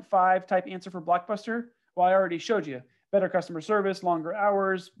 6.5 type answer for Blockbuster? Well, I already showed you. Better customer service, longer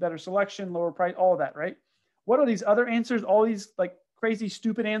hours, better selection, lower price, all of that, right? What are these other answers? All these like crazy,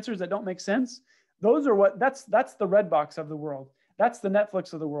 stupid answers that don't make sense? Those are that's the Redbox of the world. That's the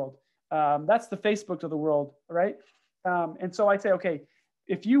Netflix of the world. That's the Facebook of the world, right? And so I say, okay,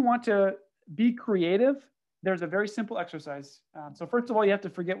 if you want to be creative, there's a very simple exercise. So first of all, you have to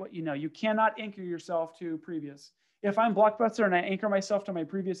forget what you know. You cannot anchor yourself to previous. If I'm Blockbuster and I anchor myself to my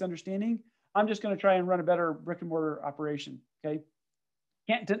previous understanding, I'm just going to try and run a better brick and mortar operation. Okay.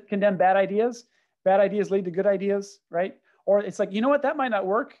 Can't condemn bad ideas. Bad ideas lead to good ideas, right? Or it's like, you know what, that might not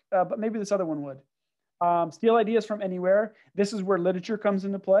work, but maybe this other one would. Steal ideas from anywhere. This is where literature comes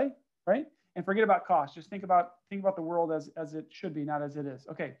into play, right? And forget about cost. Just think about the world as it should be, not as it is.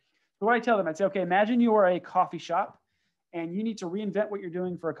 Okay. So what I tell them, I'd say, okay, imagine you are a coffee shop and you need to reinvent what you're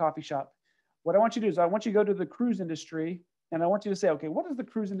doing for a coffee shop. What I want you to do is I want you to go to the cruise industry and I want you to say, okay, what does the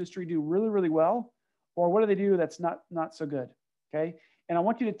cruise industry do really, really well? Or what do they do that's not so good? Okay. And I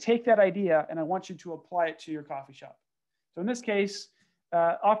want you to take that idea and I want you to apply it to your coffee shop. So in this case,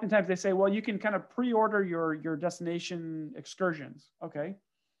 oftentimes they say, well, you can kind of pre-order your destination excursions. Okay.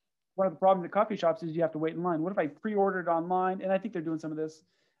 One of the problems at coffee shops is you have to wait in line. What if I pre-ordered online? And I think they're doing some of this.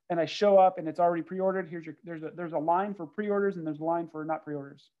 And I show up and it's already pre-ordered. There's a line for pre-orders and there's a line for not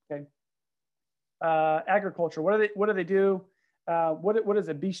pre-orders. Okay. Agriculture. What do they do? What does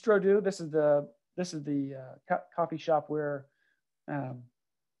a bistro do? This is the coffee shop where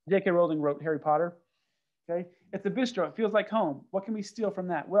J.K. Rowling wrote Harry Potter. Okay. It's a bistro. It feels like home. What can we steal from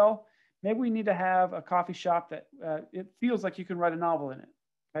that? Well, maybe we need to have a coffee shop that it feels like you can write a novel in it.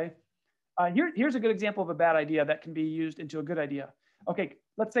 Okay. Here's a good example of a bad idea that can be used into a good idea. Okay,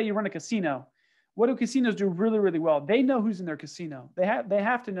 let's say you run a casino. What do casinos do really, really well? They know who's in their casino. They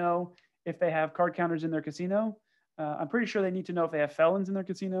have to know if they have card counters in their casino. I'm pretty sure they need to know if they have felons in their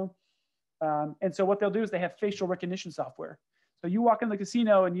casino. And so what they'll do is they have facial recognition software. So you walk in the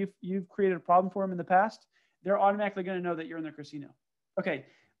casino and you've created a problem for them in the past, they're automatically going to know that you're in their casino. Okay,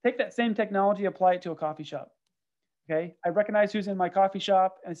 take that same technology, apply it to a coffee shop. Okay, I recognize who's in my coffee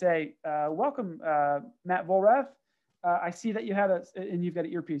shop and say, welcome, Matt Volrath. I see that you had and you've got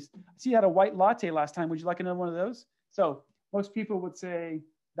an earpiece. I see you had a white latte last time. Would you like another one of those? So most people would say,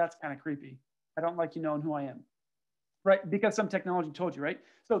 that's kind of creepy. I don't like you knowing who I am, right? Because some technology told you, right?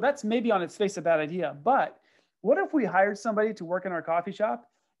 So that's maybe on its face a bad idea. But what if we hired somebody to work in our coffee shop?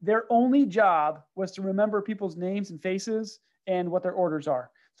 Their only job was to remember people's names and faces and what their orders are.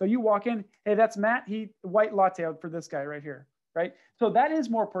 So you walk in, hey, that's Matt. He white latte for this guy right here, right? So that is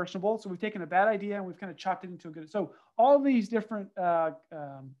more personable. So we've taken a bad idea and we've kind of chopped it into a good. So all these different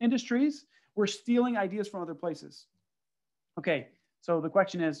industries, we're stealing ideas from other places. Okay, so the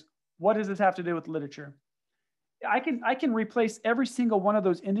question is, what does this have to do with literature? I can replace every single one of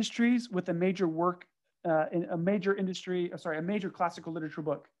those industries with a major work in a major industry. A major classical literature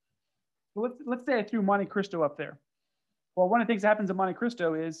book. So let's say I threw Monte Cristo up there. Well, one of the things that happens in Monte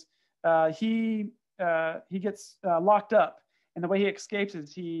Cristo is he gets locked up, and the way he escapes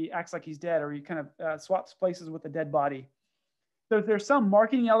is he acts like he's dead, or he kind of swaps places with a dead body. So there's some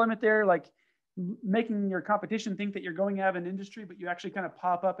marketing element there, like making your competition think that you're going out of an industry, but you actually kind of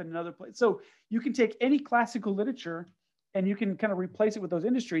pop up in another place. So you can take any classical literature and you can kind of replace it with those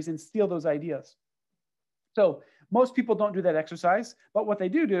industries and steal those ideas. So most people don't do that exercise, but what they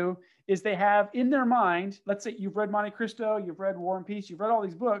do is they have in their mind, let's say you've read Monte Cristo, you've read War and Peace, you've read all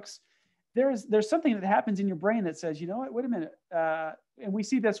these books. There's something that happens in your brain that says, you know what, wait a minute. And we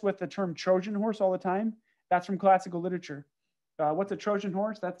see this with the term Trojan horse all the time. That's from classical literature. What's a Trojan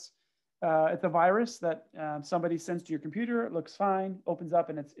horse? It's a virus that somebody sends to your computer. It looks fine, opens up,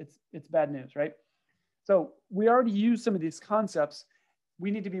 and it's bad news, right? So we already use some of these concepts.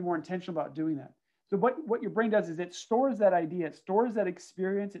 We need to be more intentional about doing that. So what your brain does is it stores that idea, it stores that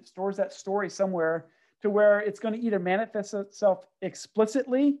experience, it stores that story somewhere to where it's going to either manifest itself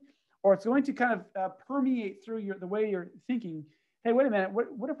explicitly, or it's going to kind of permeate through the way you're thinking. Hey, wait a minute,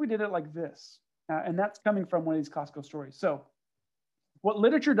 what if we did it like this? And that's coming from one of these classical stories. So what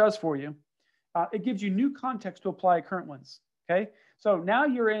literature does for you, it gives you new context to apply current ones, okay? So now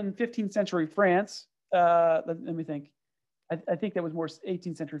you're in 15th century France. Let me think. I think that was more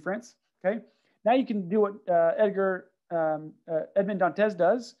 18th century France, okay? Now you can do what Edmond Dantes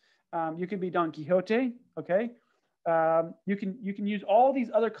does. You can be Don Quixote, okay? You can use all these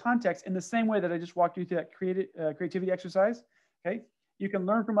other contexts in the same way that I just walked you through that creativity exercise, okay? You can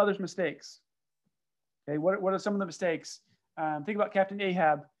learn from others' mistakes, okay? What are some of the mistakes? Think about Captain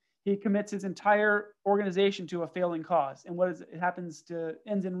Ahab. He commits his entire organization to a failing cause. And it happens to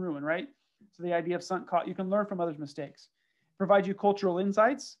ends in ruin, right? So the idea of sunk cost, you can learn from others' mistakes. Provide you cultural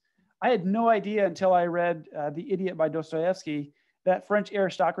insights. I had no idea until I read The Idiot by Dostoevsky that Russian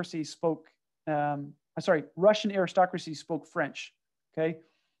aristocracy spoke French, okay?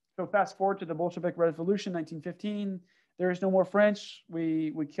 So fast forward to the Bolshevik Revolution, 1915. There is no more French.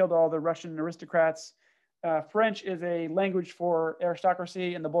 We killed all the Russian aristocrats. French is a language for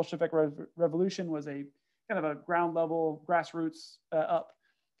aristocracy, and the Bolshevik Revolution was a kind of a ground level, grassroots up.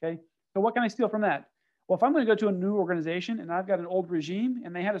 Okay, so what can I steal from that? Well, if I'm going to go to a new organization and I've got an old regime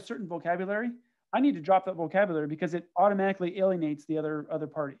and they had a certain vocabulary, I need to drop that vocabulary because it automatically alienates the other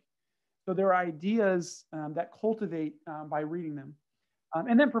party. So there are ideas that cultivate by reading them,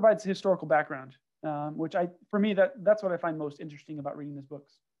 and then provides historical background, which for me, that's what I find most interesting about reading these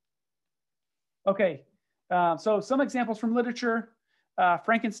books. Okay, so some examples from literature.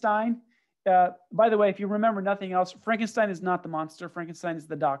 Frankenstein. By the way, if you remember nothing else, Frankenstein is not the monster. Frankenstein is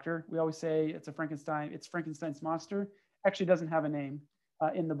the doctor. We always say it's a Frankenstein. It's Frankenstein's monster. Actually doesn't have a name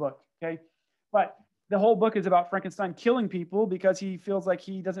in the book. Okay, but the whole book is about Frankenstein killing people because he feels like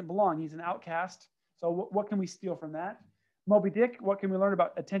he doesn't belong. He's an outcast. So what can we steal from that? Moby Dick. What can we learn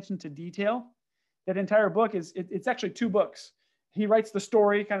about attention to detail? That entire book it's actually 2 books. He writes the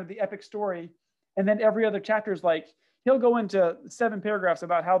story, kind of the epic story, and then every other chapter is like, he'll go into 7 paragraphs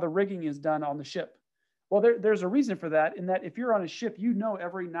about how the rigging is done on the ship. Well, there's a reason for that, in that if you're on a ship, you know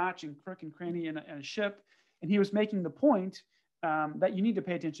every notch and crook and cranny in a ship. And he was making the point that you need to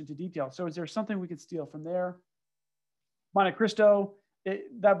pay attention to detail. So is there something we could steal from there? Monte Cristo,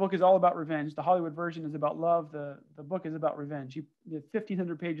 that book is all about revenge. The Hollywood version is about love. The book is about revenge. The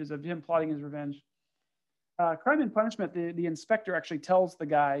 1,500 pages of him plotting his revenge. Crime and Punishment, the inspector actually tells the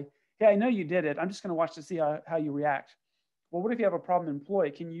guy, hey, I know you did it. I'm just going to watch to see how you react. Well, what if you have a problem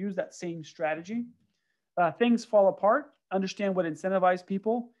employee? Can you use that same strategy? Things Fall Apart. Understand what incentivized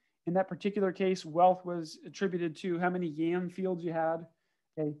people. In that particular case, wealth was attributed to how many yam fields you had.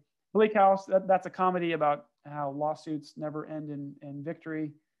 Okay. Bleak House, that's a comedy about how lawsuits never end in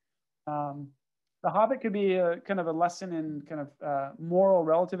victory. The Hobbit could be a kind of a lesson in kind of moral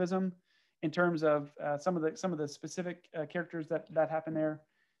relativism in terms of some of the specific characters that happen there.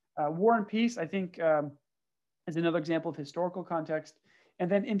 War and Peace, I think, is another example of historical context. And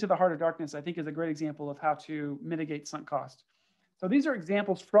then Into the Heart of Darkness, I think, is a great example of how to mitigate sunk cost. So these are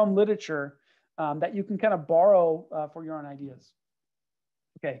examples from literature that you can kind of borrow for your own ideas.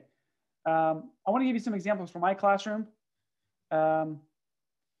 Okay, I want to give you some examples from my classroom.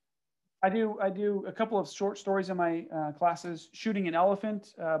 I do a couple of short stories in my classes. Shooting an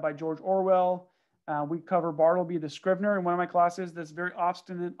Elephant by George Orwell. We cover Bartleby the Scrivener in one of my classes. This very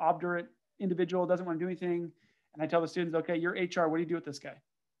obstinate, obdurate individual doesn't want to do anything. And I tell the students, okay, you're HR, what do you do with this guy,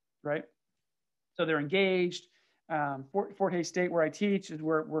 right? So they're engaged. Fort Hays State, where I teach, is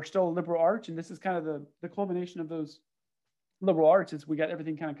we're still a liberal arts, and this is kind of the culmination of those liberal arts. Is we got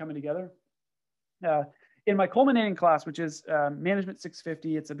everything kind of coming together. In my culminating class, which is Management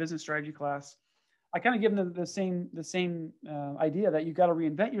 650, it's a business strategy class. I kind of give them the same idea that you've got to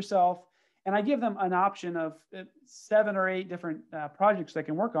reinvent yourself, and I give them an option of 7 or 8 different projects they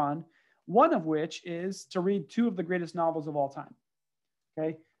can work on. One of which is to read 2 of the greatest novels of all time.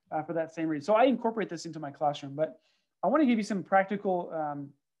 Okay. For that same reason. So I incorporate this into my classroom, but I want to give you some practical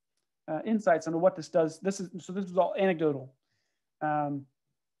insights into what this does. This is all anecdotal.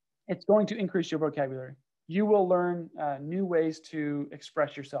 It's going to increase your vocabulary. You will learn new ways to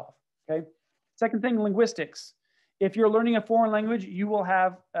express yourself. Okay. Second thing, linguistics. If you're learning a foreign language, you will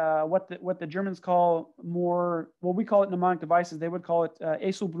have what the Germans call we call it mnemonic devices. They would call it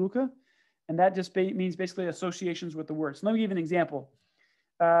Eselsbrücke, and that just means basically associations with the words. So let me give you an example.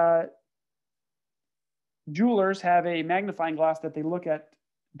 Jewelers have a magnifying glass that they look at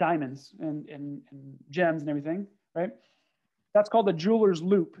diamonds and gems and everything, right? That's called the jeweler's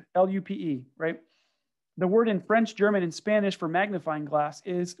loupe, L-U-P-E, right? The word in French, German, and Spanish for magnifying glass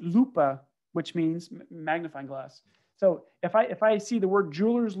is lupa, which means magnifying glass. So if I see the word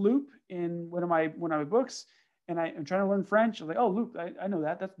jeweler's loupe in one of my books, and I'm trying to learn French, I'm like, oh, loupe, I know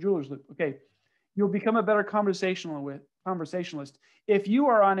that. That's jeweler's loupe. Okay, you'll become a better conversationalist. If you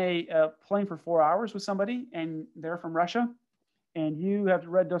are on a plane for 4 hours with somebody and they're from Russia, and you have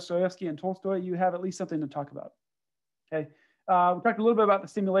read Dostoevsky and Tolstoy, you have at least something to talk about. Okay, we talked a little bit about the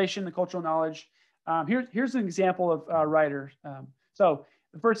stimulation, the cultural knowledge. Here's an example of a writer. So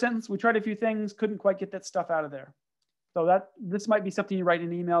the first sentence, we tried a few things, couldn't quite get that stuff out of there. So this might be something you write in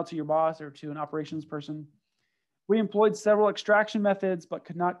an email to your boss or to an operations person. We employed several extraction methods, but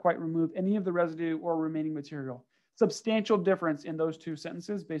could not quite remove any of the residue or remaining material. Substantial difference in those 2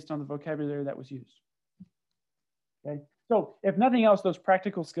 sentences based on the vocabulary that was used. Okay, so if nothing else, those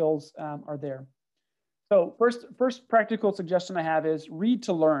practical skills are there. So first practical suggestion I have is read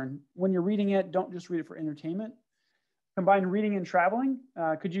to learn. When you're reading it, don't just read it for entertainment. Combine reading and traveling.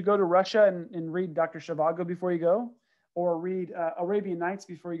 Could you go to Russia and read Dr. Zhivago before you go? or read Arabian Nights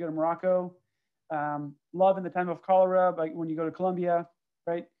before you go to Morocco. Love in the Time of Cholera, like when you go to Colombia,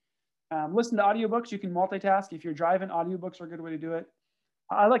 right? Listen to audiobooks. You can multitask. If you're driving, audiobooks are a good way to do it.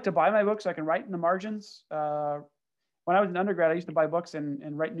 I like to buy my books so I can write in the margins. When I was an undergrad, I used to buy books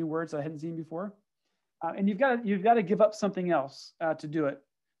and write new words I hadn't seen before. And you've got to give up something else to do it.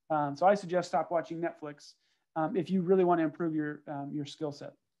 So I suggest stop watching Netflix if you really want to improve your skill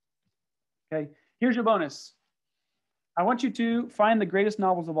set. Okay, here's your bonus. I want you to find the greatest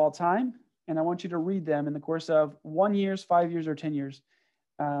novels of all time, and I want you to read them in the course of 1 year, 5 years, or 10 years.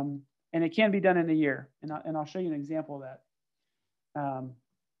 And it can be done in a year. And I'll show you an example of that.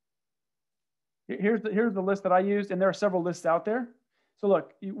 Here's the list that I used, and there are several lists out there. So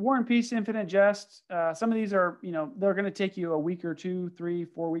look, War and Peace, Infinite Jest. Some of these are, they're going to take you a week or 2, 3,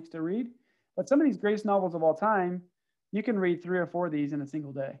 4 weeks to read. But some of these greatest novels of all time, you can read 3 or 4 of these in a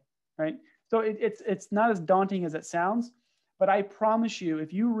single day, right? So it's not as daunting as it sounds, but I promise you,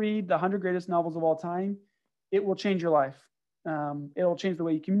 if you read the 100 greatest novels of all time, it will change your life. It'll change the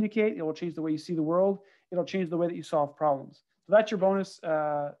way you communicate. It will change the way you see the world. It'll change the way that you solve problems. So that's your bonus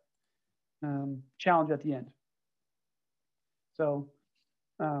challenge at the end. So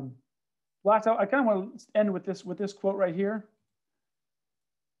last, I kind of want to end with this quote right here.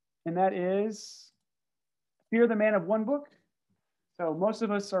 And that is, fear the man of one book. So most of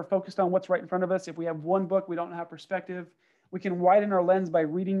us are focused on what's right in front of us. If we have one book, we don't have perspective. We can widen our lens by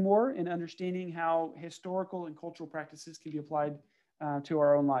reading more and understanding how historical and cultural practices can be applied to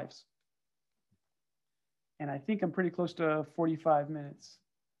our own lives. And I think I'm pretty close to 45 minutes.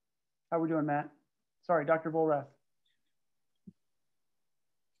 How are we doing, Matt? Sorry, Dr. Volrath.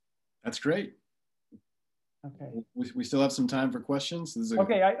 That's great. Okay. We still have some time for questions.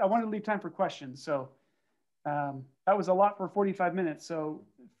 Okay, I wanted to leave time for questions. So that was a lot for 45 minutes. So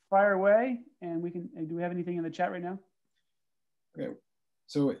fire away, and do we have anything in the chat right now? Okay.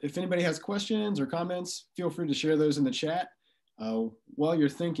 So if anybody has questions or comments, feel free to share those in the chat. While you're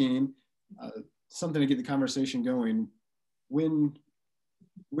thinking, something to get the conversation going, when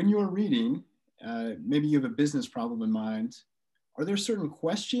you're reading, maybe you have a business problem in mind, are there certain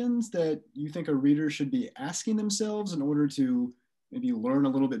questions that you think a reader should be asking themselves in order to maybe learn a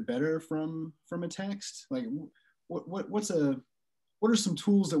little bit better from a text? Like what are some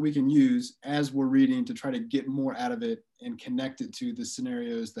tools that we can use as we're reading to try to get more out of it and connect it to the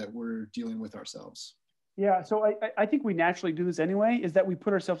scenarios that we're dealing with ourselves? Yeah, so I think we naturally do this anyway, is that we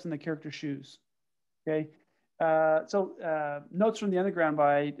put ourselves in the character's shoes. Okay. Notes from the Underground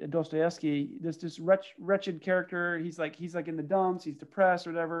by Dostoevsky, this wretched character, he's like in the dumps, he's depressed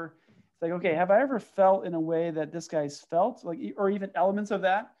or whatever. It's like, okay, have I ever felt in a way that this guy's felt, like, or even elements of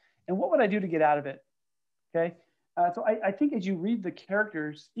that? And what would I do to get out of it? Okay. So I think as you read the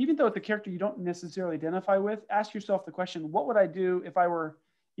characters, even though it's a character you don't necessarily identify with, ask yourself the question, what would I do if I were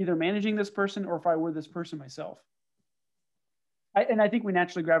either managing this person or if I were this person myself? And I think we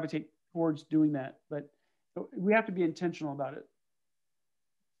naturally gravitate towards doing that, but we have to be intentional about it.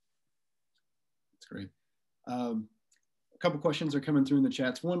 That's great. A couple questions are coming through in the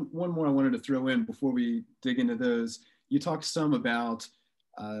chats. One more I wanted to throw in before we dig into those. You talked some about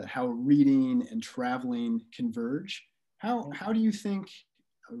how reading and traveling converge. How do you think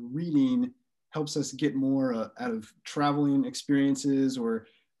reading helps us get more out of traveling experiences, or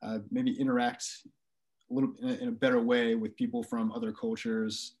maybe interact a little in a better way with people from other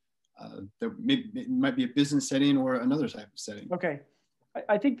cultures? That it might be a business setting or another type of setting. Okay,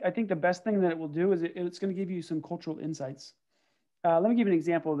 I think the best thing that it will do is it's going to give you some cultural insights. Let me give you an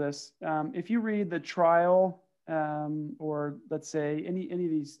example of this. If you read The Trial, or let's say any of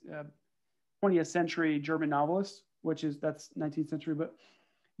these 20th century German novelists, that's 19th century, but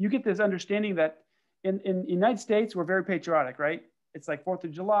you get this understanding that in the United States, we're very patriotic, right? It's like 4th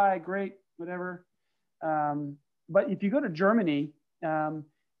of July, great, whatever. But if you go to Germany,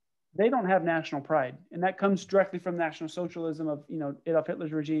 they don't have national pride. And that comes directly from National Socialism of Adolf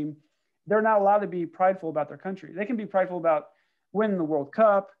Hitler's regime. They're not allowed to be prideful about their country. They can be prideful about winning the World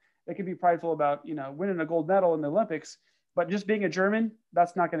Cup. They can be prideful about, winning a gold medal in the Olympics, but just being a German,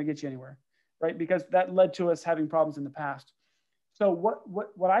 that's not going to get you anywhere, right? Because that led to us having problems in the past. So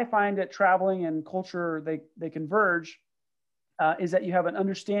what I find at traveling and culture, they converge, is that you have an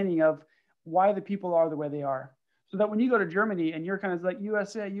understanding of why the people are the way they are. So that when you go to Germany and you're kind of like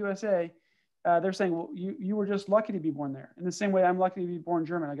USA, they're saying, well, you were just lucky to be born there. In the same way, I'm lucky to be born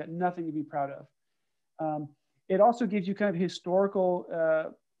German. I got nothing to be proud of. It also gives you kind of historical,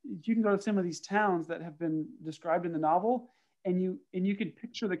 you can go to some of these towns that have been described in the novel, and you could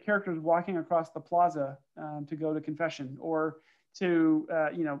picture the characters walking across the plaza to go to confession, or to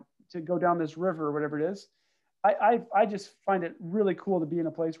go down this river or whatever it is. I just find it really cool to be in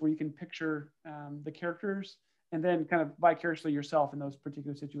a place where you can picture the characters and then kind of vicariously yourself in those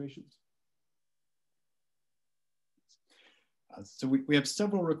particular situations. So we have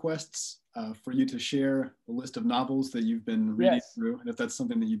several requests for you to share a list of novels that you've been reading through, and if that's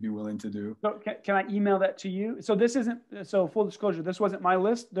something that you'd be willing to do. So can I email that to you? So this isn't, so full disclosure, this wasn't my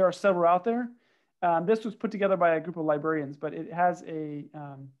list. There are several out there. This was put together by a group of librarians, but it has a,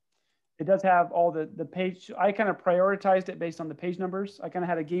 it does have all the page. I kind of prioritized it based on the page numbers. I kind of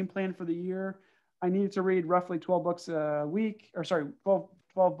had a game plan for the year. I needed to read roughly 12 books a week, or sorry, 12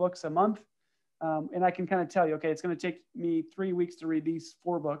 books a month. And I can kind of tell you, okay, it's going to take me 3 weeks to read these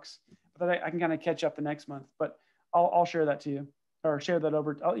 4 books, but I can kind of catch up the next month. But I'll share that to you, or share that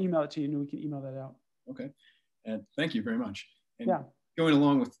over. I'll email it to you, and we can email that out. Okay, and thank you very much. And yeah. Going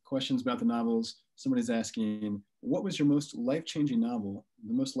along with questions about the novels, somebody's asking, what was your most life-changing novel,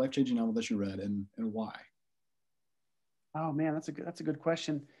 the most life-changing novel that you read, and why? Oh man, that's a good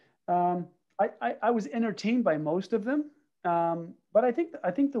question. I was entertained by most of them. But I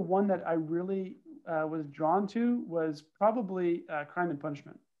think the one that I really was drawn to was probably Crime and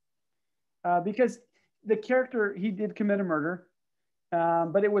Punishment, because the character, he did commit a murder,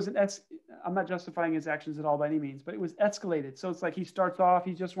 but it was I'm not justifying his actions at all by any means, but it was escalated. So it's like he starts off,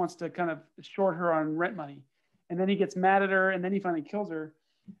 he just wants to kind of short her on rent money, and then he gets mad at her, and then he finally kills her.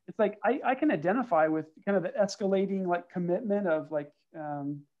 It's like I can identify with kind of the escalating like commitment of like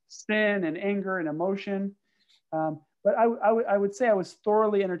sin and anger and emotion. But I would say I was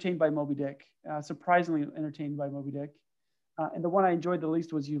thoroughly entertained by Moby Dick, surprisingly entertained by Moby Dick. And the one I enjoyed the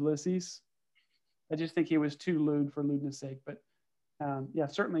least was Ulysses. I just think he was too lewd for lewdness' sake. But yeah,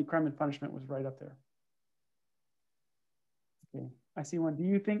 certainly Crime and Punishment was right up there. Okay, I see one. Do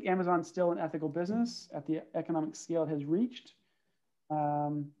you think Amazon's still an ethical business at the economic scale it has reached?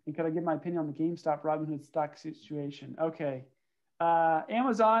 And could I give my opinion on the GameStop Robinhood stock situation? Okay.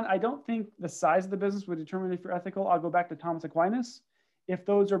 Amazon, I don't think the size of the business would determine if you're ethical. I'll go back to Thomas Aquinas. If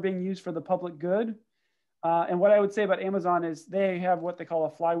those are being used for the public good. And what I would say about Amazon is they have what they call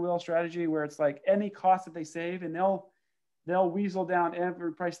a flywheel strategy, where it's like any cost that they save, and they'll weasel down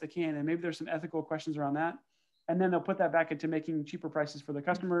every price they can. And maybe there's some ethical questions around that. And then they'll put that back into making cheaper prices for the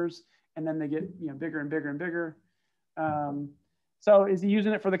customers. And then they get bigger and bigger and bigger. So is he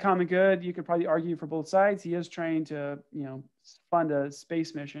using it for the common good? You could probably argue for both sides. He is trying to, fund a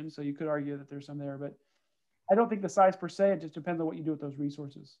space mission. So you could argue that there's some there, but I don't think the size per se, it just depends on what you do with those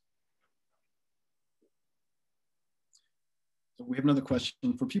resources. So we have another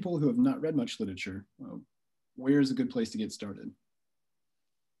question. For people who have not read much literature, where is a good place to get started?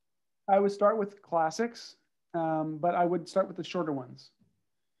 I would start with classics, but I would start with the shorter ones.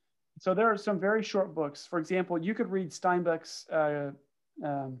 So there are some very short books. For example, you could read Steinbeck's, I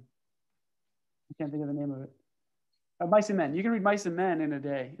can't think of the name of it, Mice and Men. You can read Mice and Men in a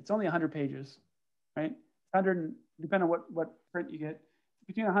day. It's only 100 pages, right? 100, depending on what print you get,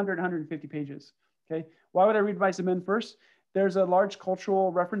 between 100 and 150 pages, okay? Why would I read Mice and Men first? There's a large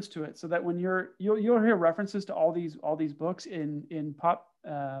cultural reference to it, so that when you'll hear references to all these books in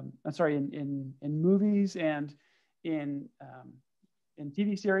movies and in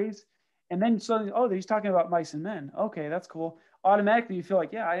TV series, and then suddenly, oh, he's talking about Mice and Men. Okay, that's cool. Automatically, you feel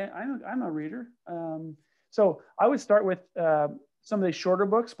like, yeah, I'm a reader. So I would start with some of the shorter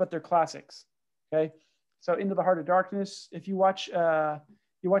books, but they're classics. Okay, so Into the Heart of Darkness. If you watch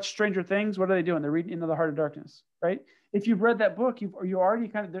Stranger Things, what are they doing? They're reading Into the Heart of Darkness, right? If you've read that book, you already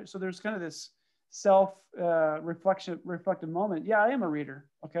kind of, so there's kind of this reflective moment. Yeah, I am a reader.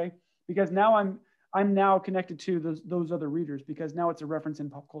 Okay, because now I'm now connected to those other readers, because now it's a reference in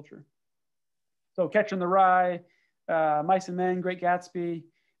pop culture. So Catcher in the Rye, Mice and Men, Great Gatsby.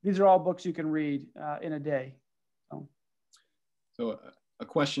 These are all books you can read in a day. So a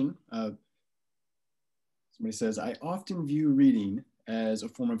question, somebody says, I often view reading as a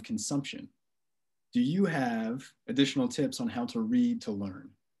form of consumption. Do you have additional tips on how to read to learn?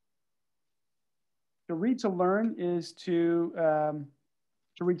 To read to learn is to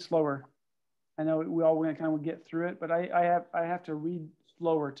read slower. I know we all kind of get through it, but I have to read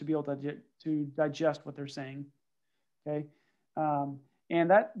slower to be able to digest what they're saying. Okay. And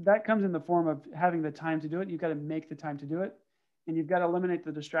that comes in the form of having the time to do it. You've got to make the time to do it, and you've got to eliminate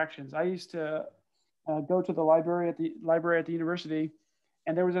the distractions. I used to go to the library at the university,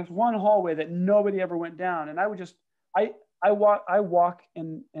 and there was this one hallway that nobody ever went down, and I would just I walk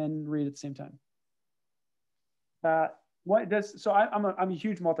and read at the same time. So I'm a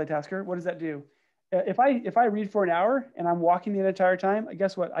huge multitasker. What does that do? If I read for an hour and I'm walking the entire time,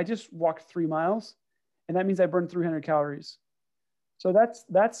 guess what? I just walked 3 miles, and that means I burned 300 calories. So that's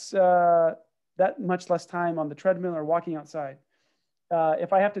that much less time on the treadmill or walking outside.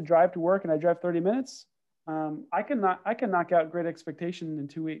 If I have to drive to work and I drive 30 minutes, I can knock out Great Expectation in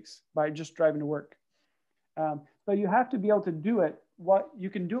 2 weeks by just driving to work. So you have to be able to do it. You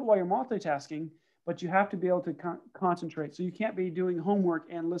can do it while you're multitasking, but you have to be able to concentrate. So you can't be doing homework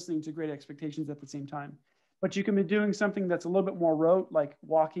and listening to Great Expectations at the same time. But you can be doing something that's a little bit more rote, like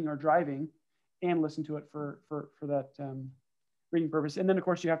walking or driving, and listen to it for that reading purpose. And then, of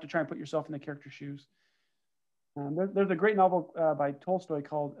course, you have to try and put yourself in the character's shoes. There's a great novel by Tolstoy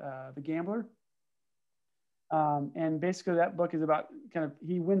called The Gambler. And basically that book is about kind of,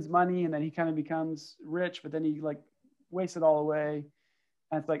 he wins money and then he kind of becomes rich, but then he like wastes it all away.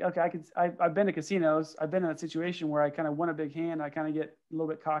 And it's like, okay, I've been to casinos. I've been in that situation where I kind of won a big hand. I kind of get a little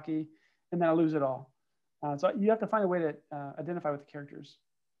bit cocky and then I lose it all. So you have to find a way to identify with the characters.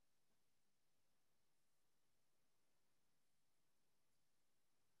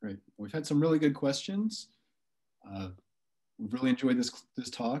 Great. We've had some really good questions. We've really enjoyed this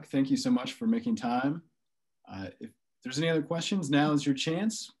talk. Thank you so much for making time. If there's any other questions, now is your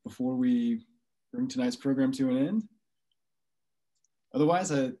chance before we bring tonight's program to an end.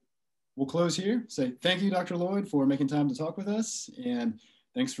 Otherwise, we'll close here. Say thank you, Dr. Lloyd, for making time to talk with us. And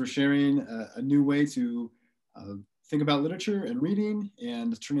thanks for sharing a new way to think about literature and reading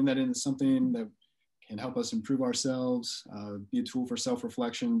and turning that into something that can help us improve ourselves, be a tool for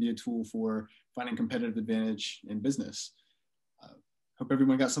self-reflection, be a tool for finding competitive advantage in business. Hope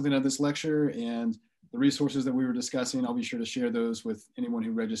everyone got something out of this lecture, and the resources that we were discussing, I'll be sure to share those with anyone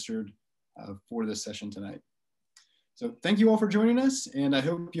who registered for this session tonight. So thank you all for joining us, and I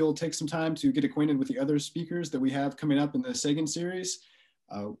hope you'll take some time to get acquainted with the other speakers that we have coming up in the Sagan series.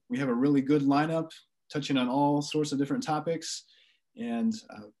 We have a really good lineup touching on all sorts of different topics, and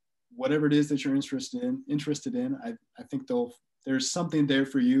whatever it is that you're interested in, I think there's something there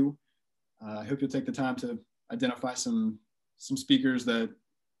for you. I hope you'll take the time to identify some speakers that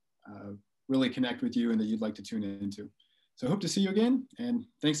really connect with you and that you'd like to tune into. So I hope to see you again, and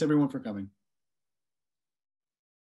thanks everyone for coming.